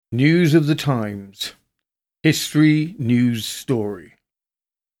News of the Times. History News Story.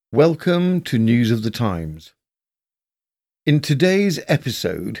 Welcome to News of the Times. In today's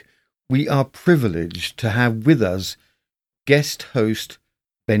episode, we are privileged to have with us guest host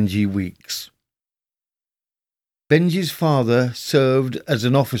Benjy Weeks. Benjy's father served as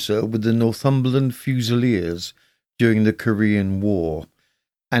an officer with the Northumberland Fusiliers during the Korean War,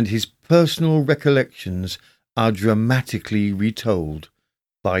 and his personal recollections are dramatically retold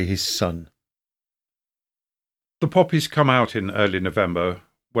by his son. The poppies come out in early November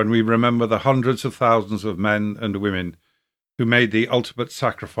when we remember the hundreds of thousands of men and women who made the ultimate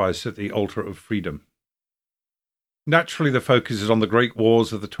sacrifice at the altar of freedom. Naturally, the focus is on the great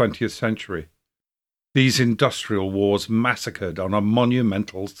wars of the 20th century, these industrial wars massacred on a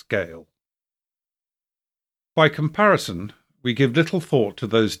monumental scale. By comparison, we give little thought to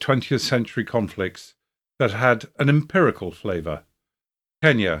those 20th century conflicts that had an empirical flavour: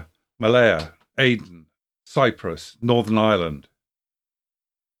 Kenya, Malaya, Aden, Cyprus, Northern Ireland.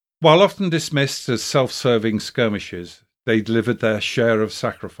 While often dismissed as self-serving skirmishes, they delivered their share of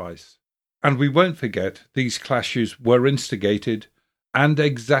sacrifice. And we won't forget these clashes were instigated and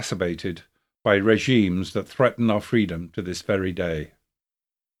exacerbated by regimes that threaten our freedom to this very day.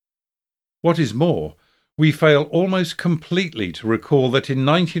 What is more, we fail almost completely to recall that in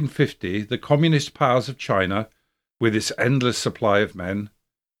 1950 the communist powers of China, with its endless supply of men,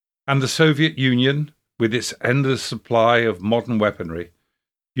 and the Soviet Union, with its endless supply of modern weaponry,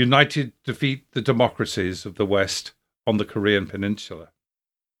 united to defeat the democracies of the West on the Korean Peninsula.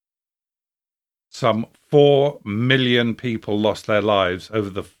 Some 4 million people lost their lives over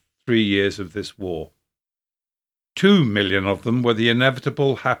the 3 years of this war. 2 million of them were the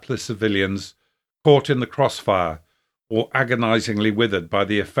inevitable hapless civilians caught in the crossfire or agonizingly withered by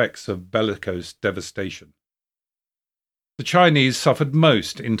the effects of bellicose devastation. The Chinese suffered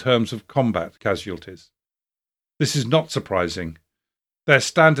most in terms of combat casualties. This is not surprising. Their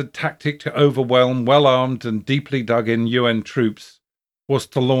standard tactic to overwhelm well-armed and deeply dug-in UN troops was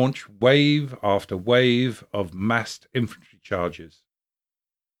to launch wave after wave of massed infantry charges.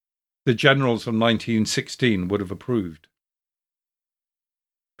 The generals of 1916 would have approved.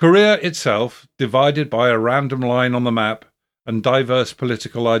 Korea itself, divided by a random line on the map and diverse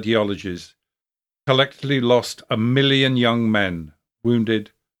political ideologies, collectively lost 1 million young men, wounded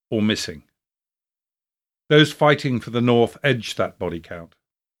or missing. Those fighting for the North edged that body count.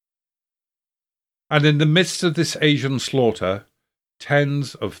 And in the midst of this Asian slaughter,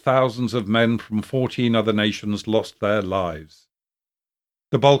 tens of thousands of men from 14 other nations lost their lives.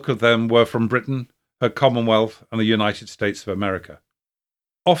 The bulk of them were from Britain, her Commonwealth, and the United States of America.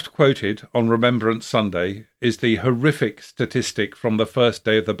 Oft quoted on Remembrance Sunday is the horrific statistic from the first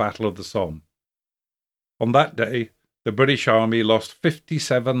day of the Battle of the Somme. On that day, the British Army lost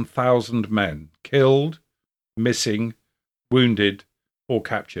 57,000 men, killed, missing, wounded, or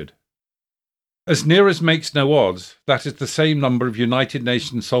captured. As near as makes no odds, that is the same number of United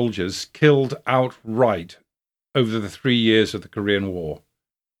Nations soldiers killed outright over the 3 years of the Korean War.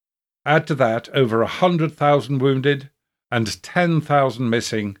 Add to that over 100,000 wounded and 10,000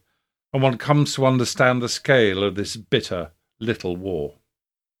 missing, and one comes to understand the scale of this bitter little war.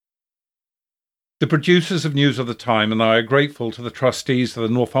 The producers of News of the Time and I are grateful to the trustees of the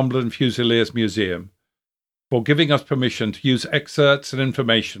Northumberland Fusiliers Museum for giving us permission to use excerpts and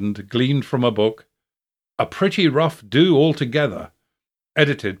information gleaned from a book, A Pretty Rough Do Altogether,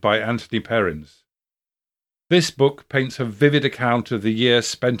 edited by Anthony Perrins. This book paints a vivid account of the year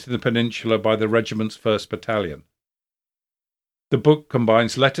spent in the peninsula by the regiment's 1st Battalion. The book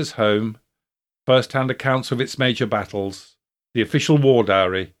combines letters home, first-hand accounts of its major battles, the official war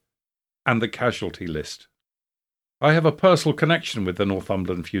diary, and the casualty list. I have a personal connection with the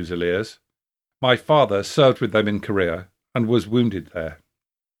Northumberland Fusiliers. My father served with them in Korea and was wounded there.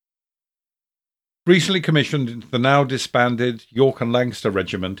 Recently commissioned into the now disbanded York and Lancaster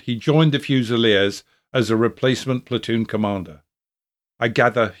Regiment, he joined the Fusiliers as a replacement platoon commander. I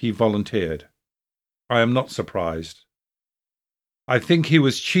gather he volunteered. I am not surprised. I think he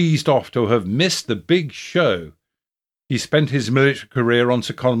was cheesed off to have missed the big show. He spent his military career on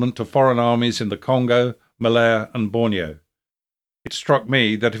secondment to foreign armies in the Congo, Malaya and Borneo. It struck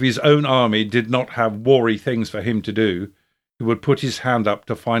me that if his own army did not have war-y things for him to do, he would put his hand up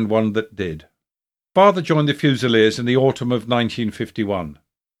to find one that did. Father joined the Fusiliers in the autumn of 1951.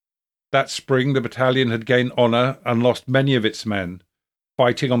 That spring the battalion had gained honour and lost many of its men,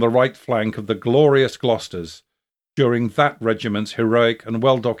 fighting on the right flank of the glorious Gloucesters during that regiment's heroic and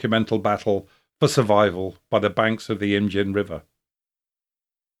well-documented battle for survival by the banks of the Imjin River.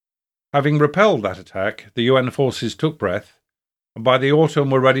 Having repelled that attack, the UN forces took breath and by the autumn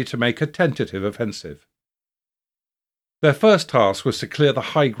were ready to make a tentative offensive. Their first task was to clear the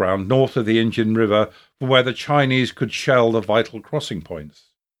high ground north of the Indian River from where the Chinese could shell the vital crossing points.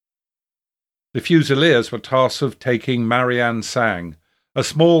 The Fusiliers were tasked with taking Marian Sang, a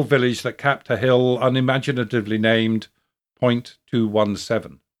small village that capped a hill unimaginatively named Point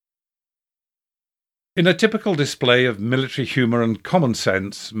 217. In a typical display of military humour and common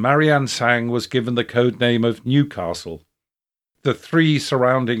sense, Marian Sang was given the code name of Newcastle. The 3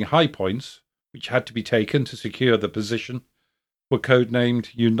 surrounding high points, which had to be taken to secure the position, were codenamed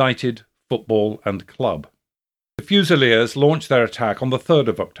United Football and Club. The Fusiliers launched their attack on the 3rd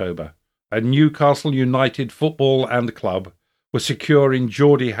of October, and Newcastle United Football and Club were secure in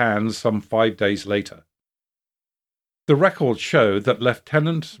Geordie hands some 5 days later. The records show that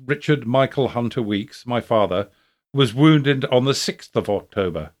Lieutenant Richard Michael Hunter Weeks, my father, was wounded on the 6th of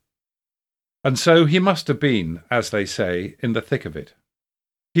October, and so he must have been, as they say, in the thick of it.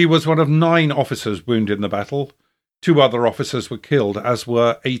 He was one of 9 officers wounded in the battle. 2 other officers were killed, as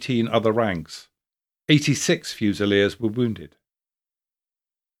were 18 other ranks. 86 Fusiliers were wounded.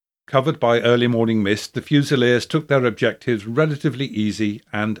 Covered by early morning mist, the Fusiliers took their objectives relatively easy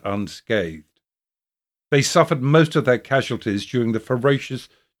and unscathed. They suffered most of their casualties during the ferocious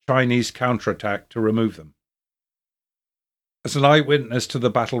Chinese counterattack to remove them. As an eyewitness to the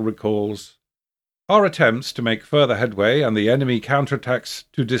battle recalls, our attempts to make further headway and the enemy counterattacks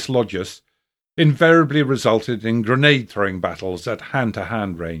to dislodge us invariably resulted in grenade-throwing battles at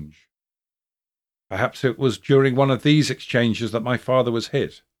hand-to-hand range. Perhaps it was during one of these exchanges that my father was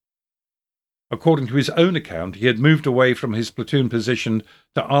hit. According to his own account, he had moved away from his platoon position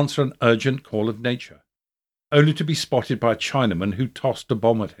to answer an urgent call of nature, only to be spotted by a Chinaman who tossed a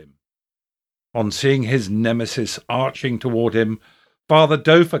bomb at him. On seeing his nemesis arching toward him, Father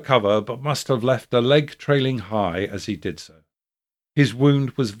dove for cover, but must have left a leg trailing high as he did so. His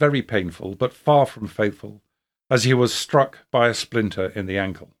wound was very painful, but far from fatal, as he was struck by a splinter in the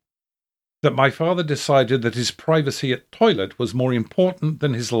ankle. That my father decided that his privacy at toilet was more important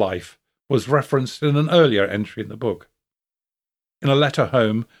than his life was referenced in an earlier entry in the book. In a letter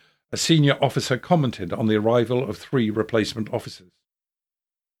home, a senior officer commented on the arrival of 3 replacement officers.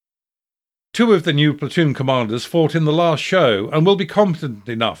 2 of the new platoon commanders fought in the last show and will be competent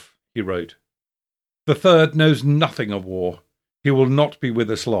enough, he wrote. The 3rd knows nothing of war. He will not be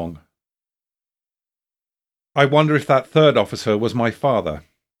with us long. I wonder if that 3rd officer was my father,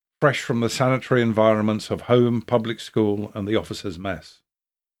 fresh from the sanitary environments of home, public school, and the officers' mess.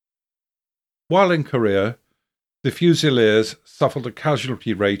 While in Korea, the Fusiliers suffered a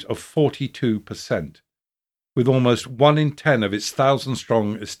casualty rate of 42%. With almost 1 in 10 of its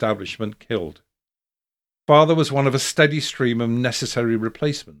 1,000-strong establishment killed. Father was one of a steady stream of necessary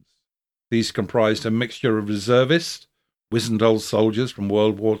replacements. These comprised a mixture of reservists, wizened old soldiers from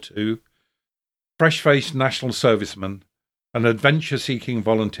World War II, fresh-faced national servicemen, and adventure-seeking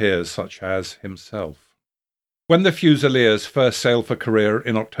volunteers such as himself. When the Fusiliers first sailed for Korea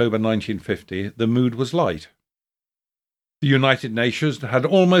in October 1950, the mood was light. The United Nations had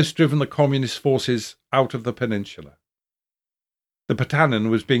almost driven the communist forces out of the peninsula. The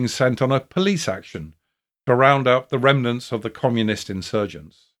battalion was being sent on a police action to round up the remnants of the communist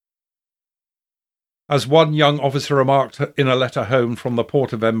insurgents. As one young officer remarked in a letter home from the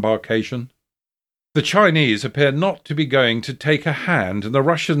port of embarkation, the Chinese appear not to be going to take a hand, and the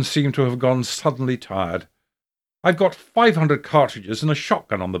Russians seem to have gone suddenly tired. I've got 500 cartridges and a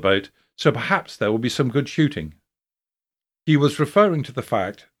shotgun on the boat, so perhaps there will be some good shooting. He was referring to the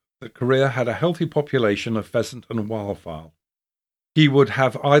fact that Korea had a healthy population of pheasant and wildfowl. He would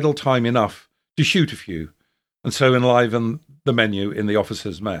have idle time enough to shoot a few, and so enliven the menu in the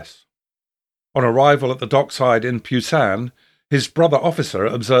officers' mess. On arrival at the dockside in Busan, his brother officer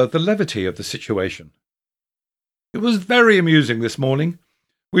observed the levity of the situation. It was very amusing this morning.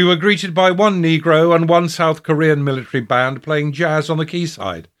 We were greeted by 1 Negro and 1 South Korean military band playing jazz on the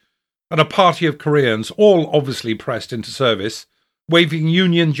quayside, and a party of Koreans, all obviously pressed into service, waving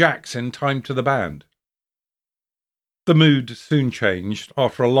Union Jacks in time to the band. The mood soon changed.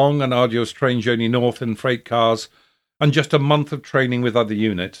 After a long and arduous train journey north in freight cars and just a month of training with other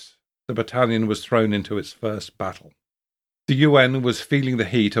units, the battalion was thrown into its first battle. The UN was feeling the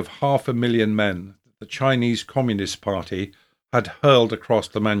heat of 500,000 men that the Chinese Communist Party had hurled across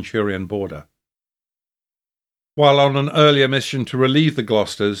the Manchurian border. While on an earlier mission to relieve the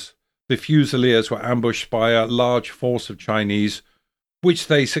Gloucesters, the Fusiliers were ambushed by a large force of Chinese, which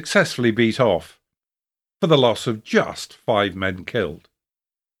they successfully beat off, for the loss of just 5 men killed.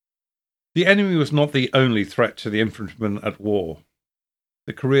 The enemy was not the only threat to the infantrymen at war.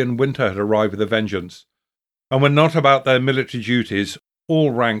 The Korean winter had arrived with a vengeance, and when not about their military duties,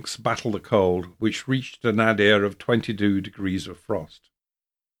 all ranks battle the cold, which reached a nadir of 22 degrees of frost.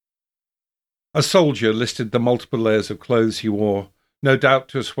 A soldier listed the multiple layers of clothes he wore, no doubt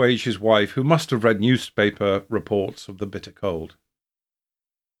to assuage his wife, who must have read newspaper reports of the bitter cold.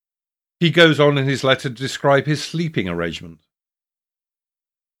 He goes on in his letter to describe his sleeping arrangement.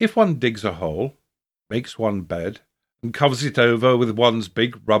 If one digs a hole, makes one bed, and covers it over with one's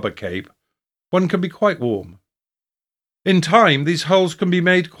big rubber cape, one can be quite warm. In time, these holes can be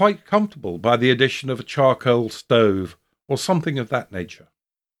made quite comfortable by the addition of a charcoal stove or something of that nature.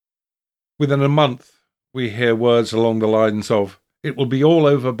 Within a month, we hear words along the lines of, "It will be all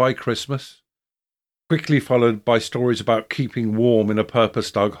over by Christmas," quickly followed by stories about keeping warm in a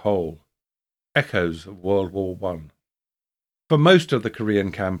purpose-dug hole, echoes of World War I. For most of the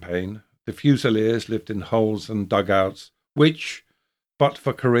Korean campaign, the Fusiliers lived in holes and dugouts, which, but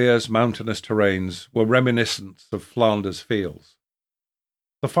for Korea's mountainous terrains, were reminiscent of Flanders fields.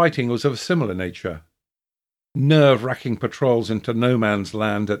 The fighting was of a similar nature. Nerve-wracking patrols into no man's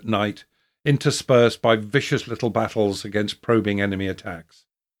land at night, interspersed by vicious little battles against probing enemy attacks.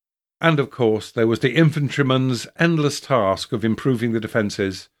 And, of course, there was the infantryman's endless task of improving the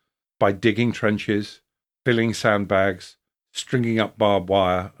defences by digging trenches, filling sandbags, stringing up barbed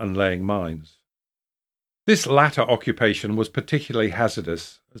wire, and laying mines. This latter occupation was particularly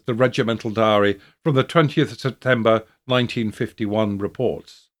hazardous, as the regimental diary from the 20th of September 1951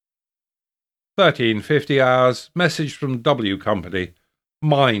 reports. 13:50 hours, message from W Company.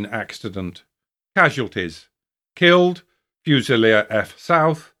 Mine accident. Casualties. Killed, Fusilier F.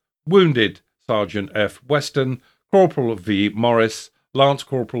 South. Wounded, Sergeant F. Weston, Corporal V. Morris, Lance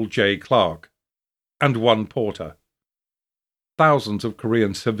Corporal J. Clark. And one porter. Thousands of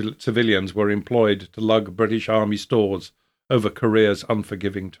Korean civilians were employed to lug British Army stores over Korea's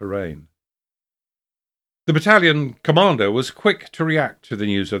unforgiving terrain. The battalion commander was quick to react to the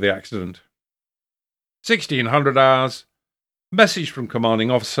news of the accident. 1600 hours. Message from commanding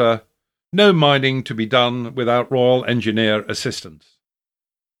officer. No mining to be done without Royal Engineer assistance.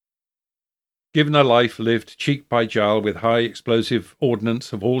 Given a life lived cheek by jowl with high explosive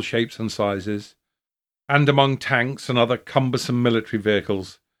ordnance of all shapes and sizes, and among tanks and other cumbersome military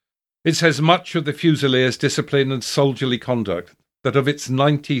vehicles, it says much of the Fusiliers' discipline and soldierly conduct that of its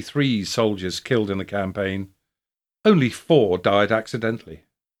 93 soldiers killed in the campaign, only 4 died accidentally.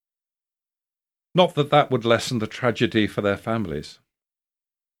 Not that that would lessen the tragedy for their families.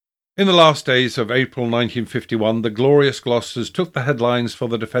 In the last days of April 1951, the glorious Gloucesters took the headlines for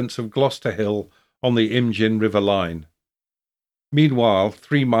the defence of Gloucester Hill on the Imjin River line. Meanwhile,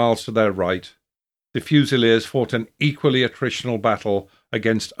 3 miles to their right, the Fusiliers fought an equally attritional battle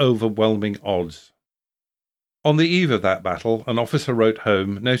against overwhelming odds. On the eve of that battle, an officer wrote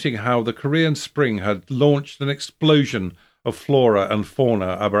home, noting how the Korean Spring had launched an explosion of flora and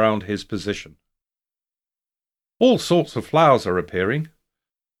fauna around his position. All sorts of flowers are appearing.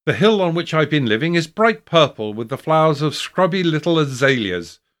 The hill on which I've been living is bright purple with the flowers of scrubby little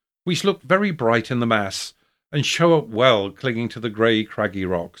azaleas, which look very bright in the mass and show up well clinging to the grey craggy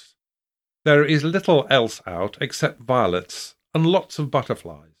rocks. There is little else out except violets and lots of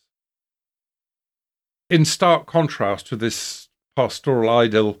butterflies. In stark contrast to this pastoral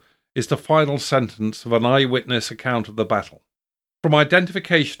idyll is the final sentence of an eyewitness account of the battle. From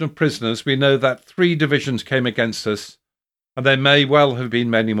identification of prisoners, we know that 3 divisions came against us, and there may well have been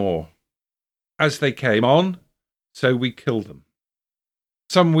many more. As they came on, so we killed them.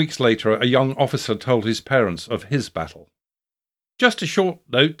 Some weeks later, a young officer told his parents of his battle. Just a short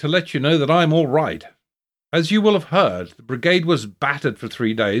note to let you know that I'm all right. As you will have heard, the brigade was battered for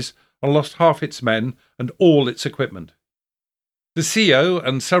 3 days and lost half its men and all its equipment. The CO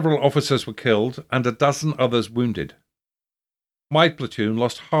and several officers were killed and a dozen others wounded. My platoon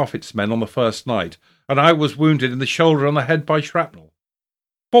lost half its men on the first night, and I was wounded in the shoulder and the head by shrapnel.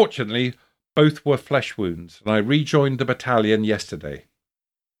 Fortunately, both were flesh wounds, and I rejoined the battalion yesterday.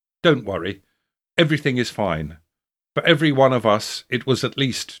 Don't worry, everything is fine. For every one of us, it was at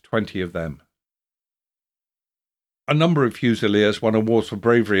least 20 of them. A number of Fusiliers won awards for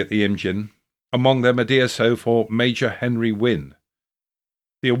bravery at the Imjin, among them a DSO for Major Henry Wynne.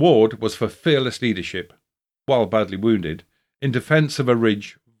 The award was for fearless leadership, while badly wounded, in defence of a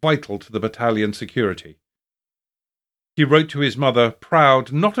ridge vital to the battalion's security. He wrote to his mother,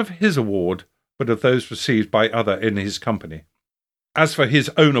 proud not of his award, but of those received by others in his company. As for his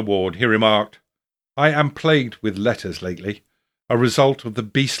own award, he remarked, "I am plagued with letters lately, a result of the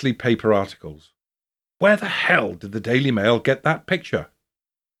beastly paper articles. Where the hell did the Daily Mail get that picture?"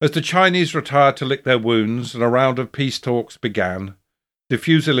 As the Chinese retired to lick their wounds and a round of peace talks began, the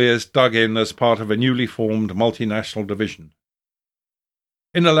Fusiliers dug in as part of a newly formed multinational division.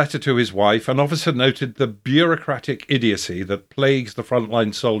 In a letter to his wife, an officer noted the bureaucratic idiocy that plagues the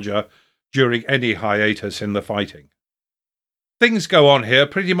frontline soldier during any hiatus in the fighting. Things go on here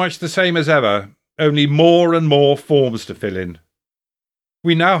pretty much the same as ever, only more and more forms to fill in.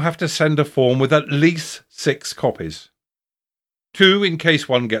 We now have to send a form with at least 6 copies. 2 in case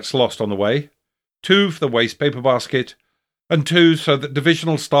one gets lost on the way, 2 for the waste paper basket, and 2 so that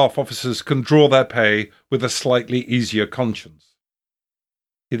divisional staff officers can draw their pay with a slightly easier conscience.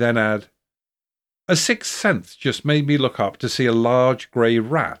 He then added, "A sixth sense just made me look up to see a large grey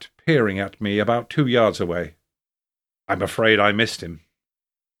rat peering at me about 2 yards away. I'm afraid I missed him."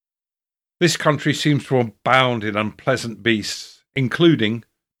 This country seems to abound in unpleasant beasts, including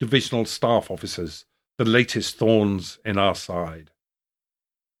divisional staff officers, the latest thorns in our side.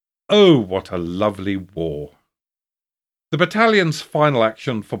 Oh, what a lovely war. The battalion's final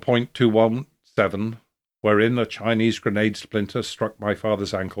action for Point 217, wherein a Chinese grenade splinter struck my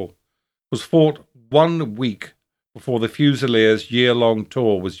father's ankle, was fought 1 week before the Fusiliers' year-long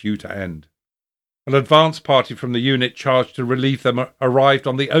tour was due to end. An advance party from the unit charged to relieve them arrived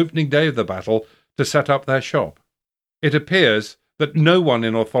on the opening day of the battle to set up their shop. It appears that no one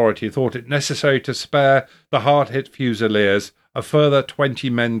in authority thought it necessary to spare the hard-hit Fusiliers a further 20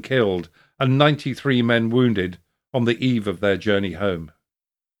 men killed and 93 men wounded on the eve of their journey home.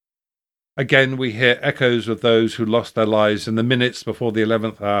 Again we hear echoes of those who lost their lives in the minutes before the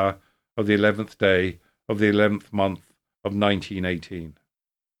 11th hour of the 11th day of the 11th month of 1918.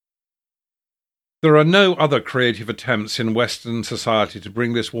 There are no other creative attempts in Western society to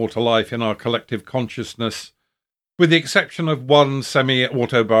bring this war to life in our collective consciousness, with the exception of one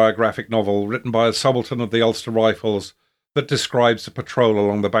semi-autobiographic novel written by a subaltern of the Ulster Rifles that describes a patrol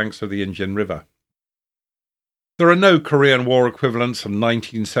along the banks of the Indian River. There are no Korean War equivalents of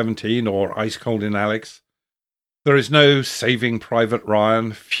 1917 or Ice Cold in Alex. There is no Saving Private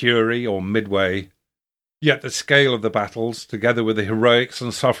Ryan, Fury or Midway. Yet the scale of the battles, together with the heroics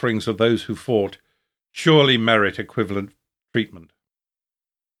and sufferings of those who fought, surely merit equivalent treatment.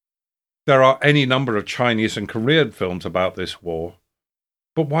 There are any number of Chinese and Korean films about this war,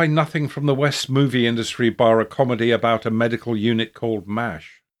 but why nothing from the West movie industry bar a comedy about a medical unit called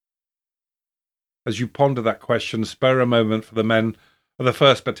MASH? As you ponder that question, spare a moment for the men of the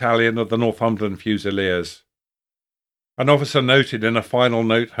 1st Battalion of the Northumberland Fusiliers. An officer noted in a final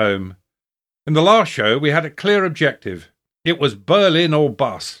note home, "In the last show we had a clear objective. It was Berlin or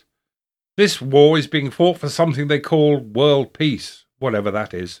bust. This war is being fought for something they call world peace, whatever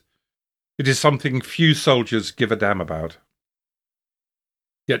that is. It is something few soldiers give a damn about."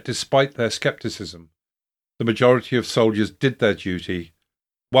 Yet despite their scepticism, the majority of soldiers did their duty,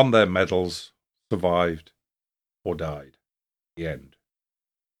 won their medals, survived, or died. The end.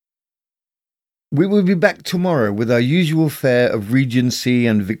 We will be back tomorrow with our usual fare of Regency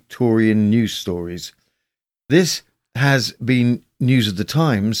and Victorian news stories. This has been News of the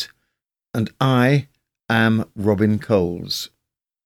Times, and I am Robin Coles.